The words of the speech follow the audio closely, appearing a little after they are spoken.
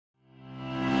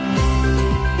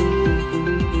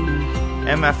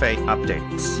MFA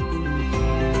updates.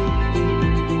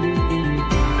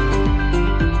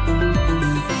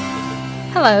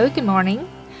 Hello, good morning.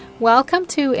 Welcome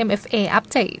to MFA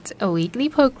Update, a weekly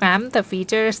program that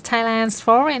features Thailand's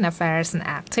foreign affairs and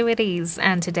activities.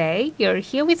 And today, you're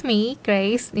here with me,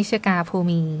 Grace Nishaka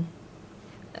Phumi.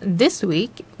 This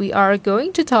week, we are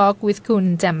going to talk with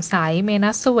Kun Chamsai,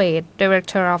 Mena ศวต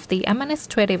Director of the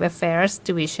Administrative Affairs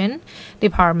Division,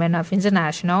 Department of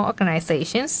International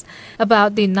Organizations,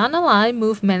 about the Non-Aligned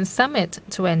Movement Summit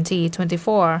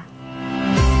 2024.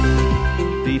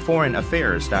 The foreign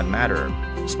affairs that matter.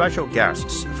 Special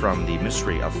guests from the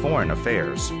Ministry of Foreign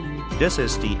Affairs. This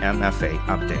is the MFA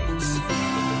Updates.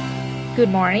 Good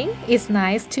morning. It's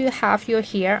nice to have you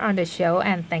here on the show,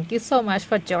 and thank you so much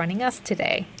for joining us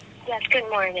today. Yes, good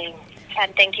morning,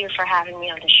 and thank you for having me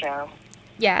on the show.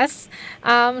 Yes.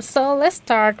 So let's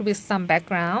start with some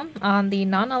background on the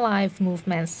Non-Aligned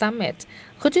Movement Summit.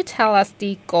 Could you tell us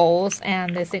the goals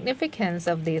and the significance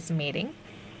of this meeting?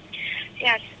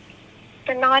 Yes.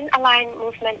 The Non-Aligned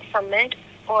Movement Summit,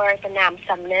 or the NAM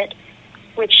Summit,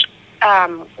 which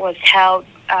was held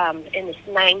in its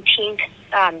 19th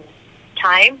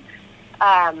time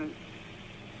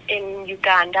in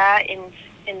Uganda,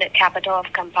 in the capital of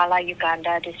Kampala,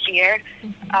 Uganda this year,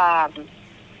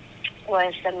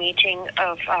 was the meeting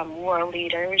of world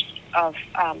leaders of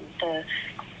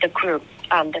the group,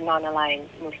 the Non-Aligned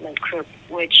Movement Group,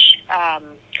 which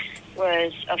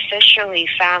was officially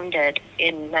founded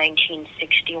in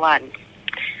 1961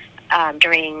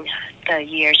 during the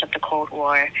years of the Cold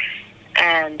War.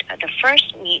 And the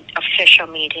first official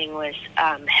meeting was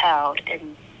held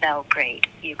in Belgrade,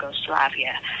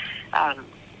 Yugoslavia,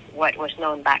 what was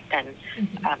known back then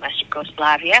as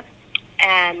Yugoslavia.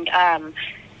 And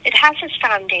it has its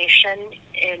foundation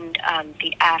in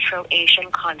the Afro-Asian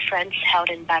Conference held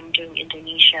in Bandung,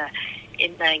 Indonesia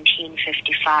in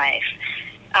 1955.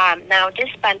 Now,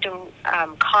 this Bandung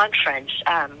conference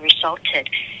resulted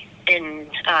in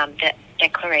the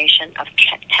Declaration of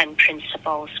 10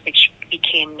 Principles, which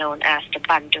became known as the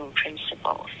Bandung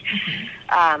Principles.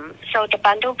 So the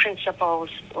Bandung Principles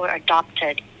were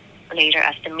adopted later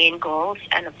as the main goals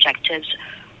and objectives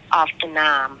of the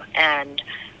NAM. And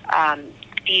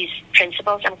these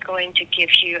principles, I'm going to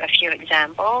give you a few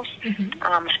examples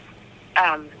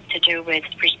to do with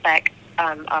respect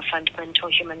of fundamental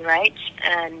human rights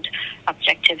and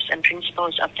objectives and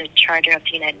principles of the Charter of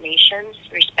the United Nations,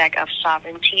 respect of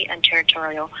sovereignty and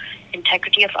territorial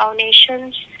integrity of all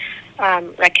nations,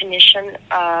 recognition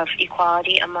of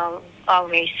equality among all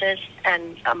races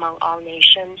and among all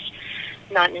nations,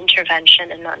 non-intervention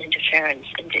and non-interference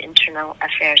in the internal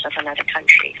affairs of another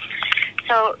country.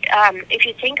 So if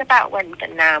you think about when the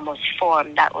NAM was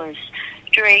formed, that was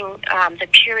during the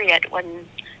period when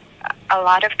a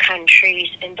lot of countries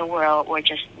in the world were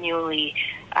just newly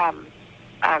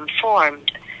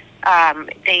formed.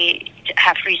 They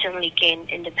have recently gained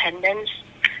independence.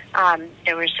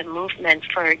 There was a movement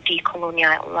for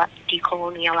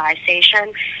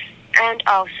decolonialization, and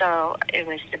also it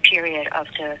was the period of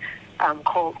the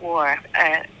Cold War,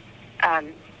 a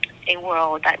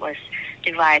world that was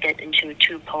divided into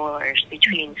two polars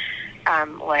between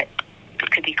what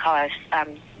could be called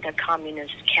the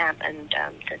communist camp and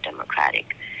the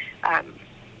democratic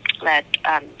led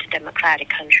democratic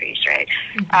countries, right?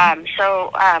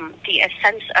 So the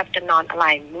essence of the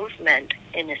non-aligned movement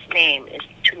in its name is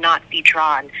to not be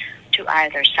drawn to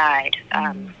either side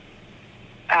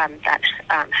that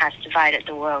has divided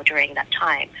the world during that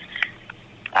time.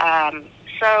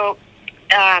 So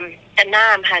the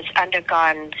NAM has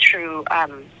undergone through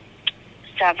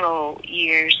several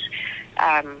years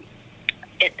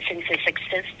since its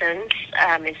existence.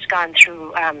 It's gone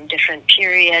through different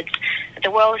periods. The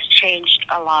world has changed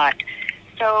a lot.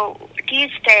 So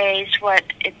these days, what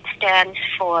it stands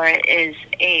for is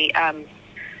a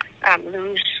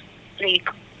loosely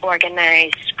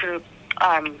organized group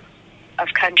of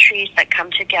countries that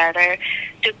come together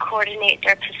to coordinate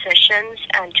their positions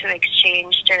and to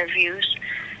exchange their views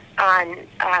on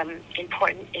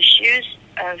important issues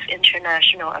of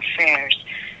international affairs.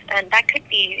 And that could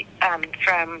be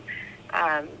from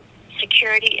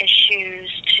security issues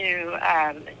to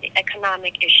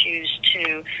economic issues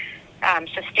to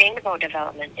sustainable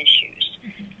development issues.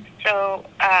 So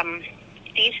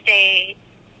this day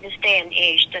and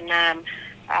age, the NAM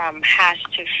has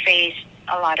to face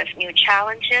a lot of new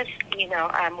challenges. We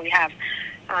have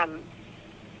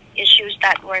issues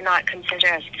that were not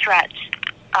considered as threats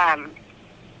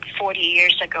 40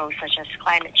 years ago, such as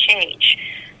climate change.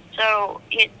 So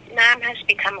NAM has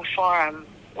become a forum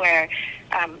where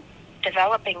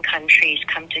developing countries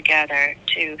come together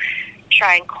to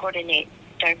try and coordinate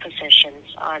their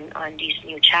positions on these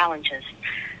new challenges.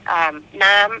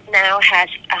 NAM now has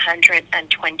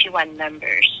 121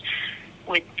 members,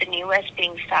 with the newest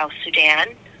being South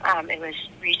Sudan. It was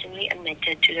recently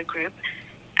admitted to the group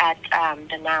at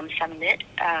the NAM summit,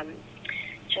 I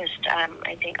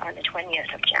think on the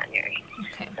 20th of January.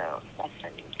 Okay. So that's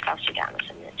when South Sudan was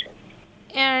admitted.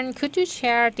 And could you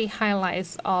share the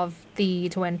highlights of the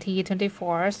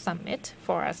 2024 summit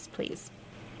for us, please?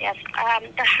 Yes.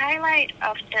 The highlight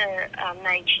of the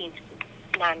 19th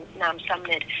NAM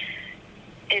summit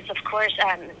is, of course,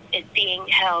 it being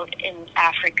held in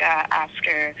Africa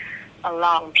after a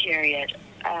long period.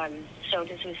 So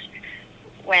this is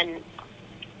when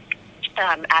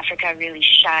Africa really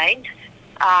shined.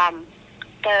 A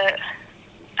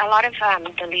lot of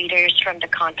the leaders from the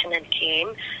continent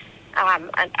came,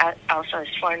 and also as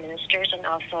foreign ministers, and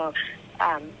also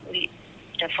the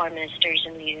foreign ministers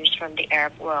and leaders from the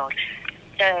Arab world.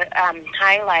 The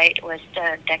highlight was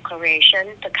the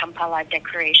declaration, the Kampala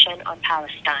Declaration on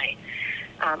Palestine,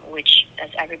 which, as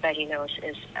everybody knows,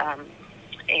 is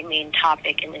a main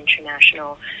topic in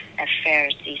international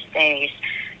affairs these days.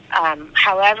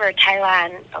 However,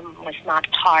 Thailand was not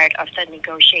part of the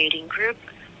negotiating group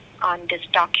on this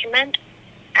document,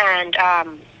 and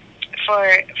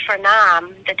for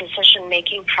NAM, the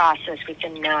decision-making process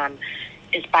within NAM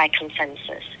is by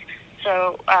consensus.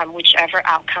 So whichever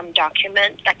outcome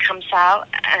document that comes out,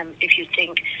 if you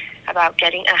think about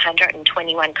getting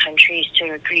 121 countries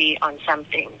to agree on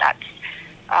something,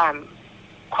 that's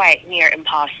quite near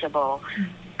impossible,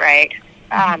 right?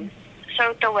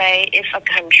 So the way, if a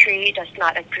country does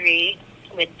not agree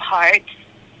with parts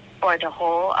or the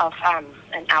whole of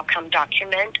an outcome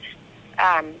document,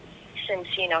 since,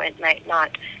 it might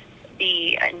not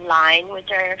be in line with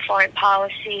their foreign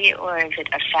policy, or if it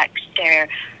affects their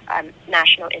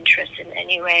national interests in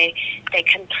any way, they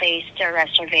can place their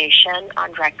reservation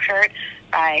on record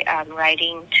by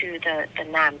writing to the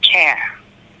NAM chair.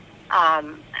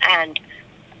 And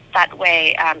that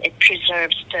way, it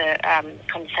preserves the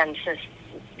consensus,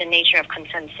 the nature of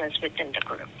consensus within the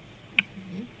group.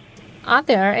 Are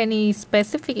there any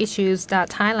specific issues that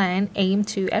Thailand aimed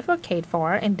to advocate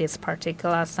for in this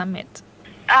particular summit?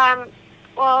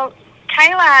 Well,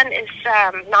 Thailand is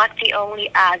not the only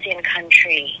ASEAN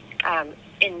country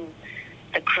in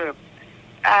the group.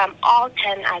 All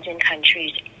 10 ASEAN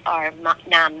countries are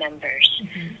NAM members.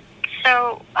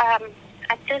 So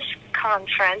at this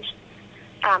conference,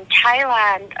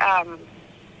 Thailand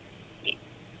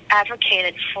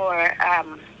advocated for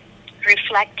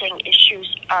reflecting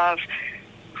issues of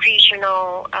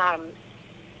regional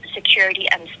security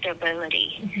and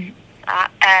stability.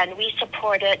 And we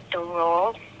supported the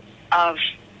role of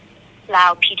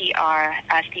Lao PDR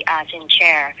as the ASEAN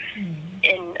chair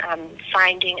in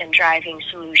finding and driving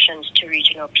solutions to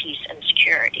regional peace and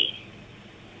security.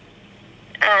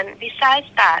 And besides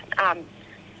that,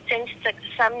 since the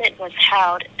summit was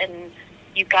held in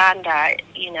Uganda,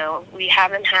 we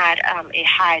haven't had a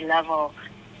high-level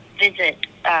visit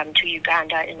to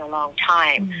Uganda in a long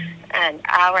time. And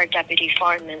our Deputy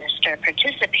Foreign Minister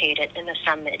participated in the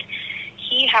summit.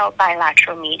 He held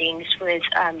bilateral meetings with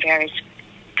various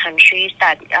countries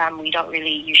that we don't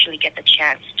really usually get the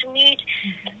chance to meet.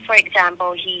 For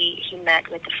example, he met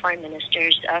with the foreign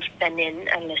ministers of Benin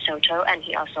and Lesotho, and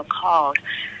he also called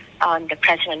on the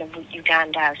president of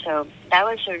Uganda. So that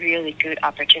was a really good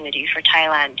opportunity for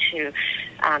Thailand to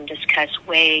discuss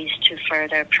ways to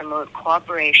further promote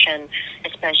cooperation,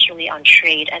 especially on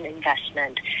trade and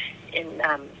investment in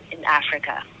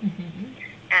Africa.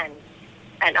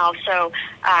 And also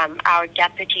our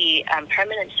deputy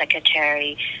permanent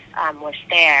secretary was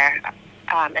there,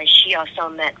 and she also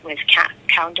met with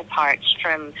counterparts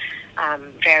from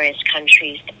various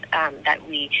countries that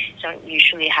we don't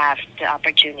usually have the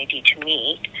opportunity to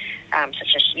meet,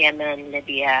 such as Yemen,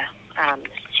 Libya,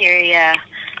 Syria,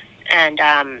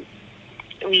 and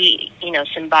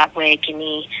Zimbabwe,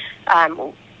 Guinea,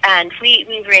 and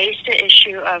we raised the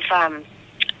issue of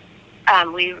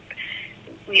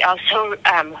we also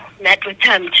met with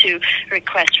them to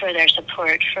request for their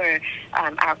support for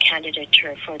our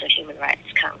candidature for the Human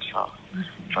Rights Council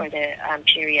for the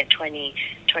period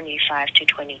 2025 to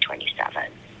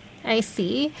 2027. I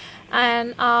see.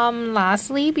 And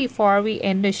lastly, before we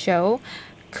end the show,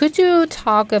 could you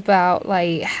talk about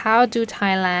how do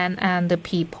Thailand and the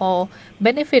people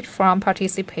benefit from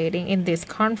participating in this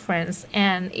conference,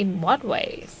 and in what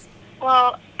ways?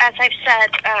 Well, as I've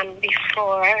said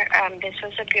before, this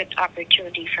was a good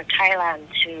opportunity for Thailand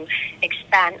to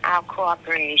expand our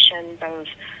cooperation both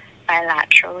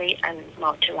bilaterally and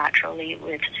multilaterally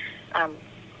with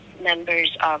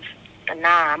members of the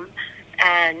NAM.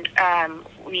 and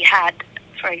we had,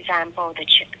 for example,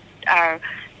 our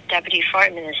Deputy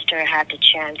Foreign Minister had the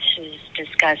chance to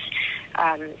discuss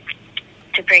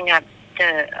to bring up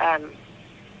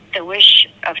the wish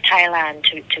of Thailand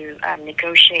to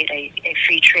negotiate a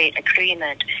free trade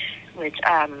agreement with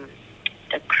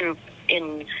the group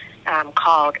in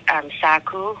called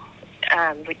SACU.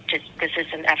 This is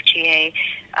an FTA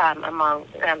among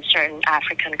certain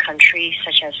African countries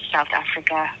such as South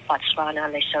Africa,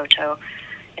 Botswana, Lesotho,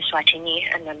 Eswatini,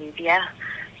 and Namibia.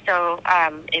 So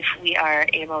if we are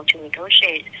able to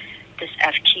negotiate this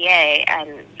FTA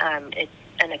and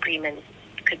an agreement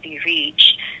could be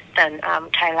reached, then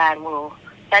Thailand will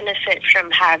benefit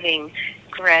from having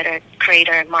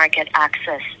greater market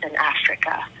access in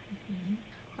Africa.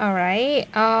 All right.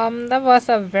 That was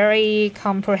a very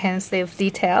comprehensive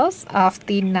details of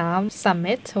the NAM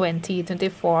Summit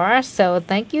 2024. So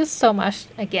thank you so much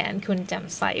again, Kun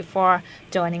Chamsai, for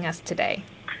joining us today.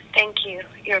 Thank you.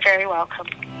 You're very welcome.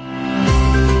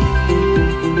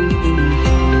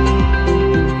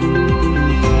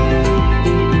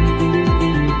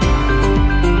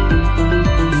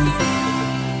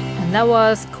 That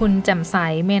was Kun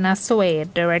Chamsai,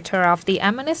 Menasveta, Director of the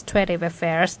Administrative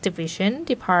Affairs Division,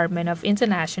 Department of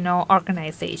International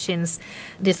Organizations,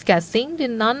 discussing the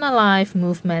Non-Aligned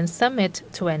Movement Summit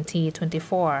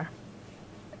 2024.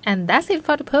 And that's it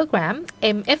for the program,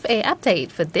 MFA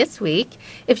Update for this week.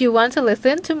 If you want to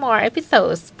listen to more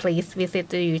episodes, please visit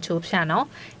the YouTube channel,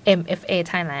 MFA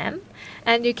Thailand.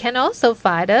 And you can also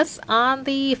find us on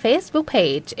the Facebook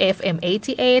page,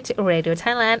 FMATH Radio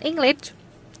Thailand English.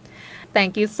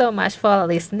 Thank you so much for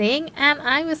listening, and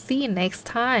I will see you next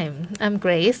time. I'm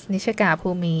Grace Nishaka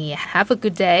Phumi. Have a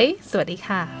good day. สวัสดี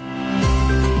ค่ะ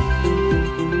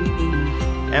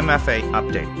MFA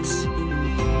Updates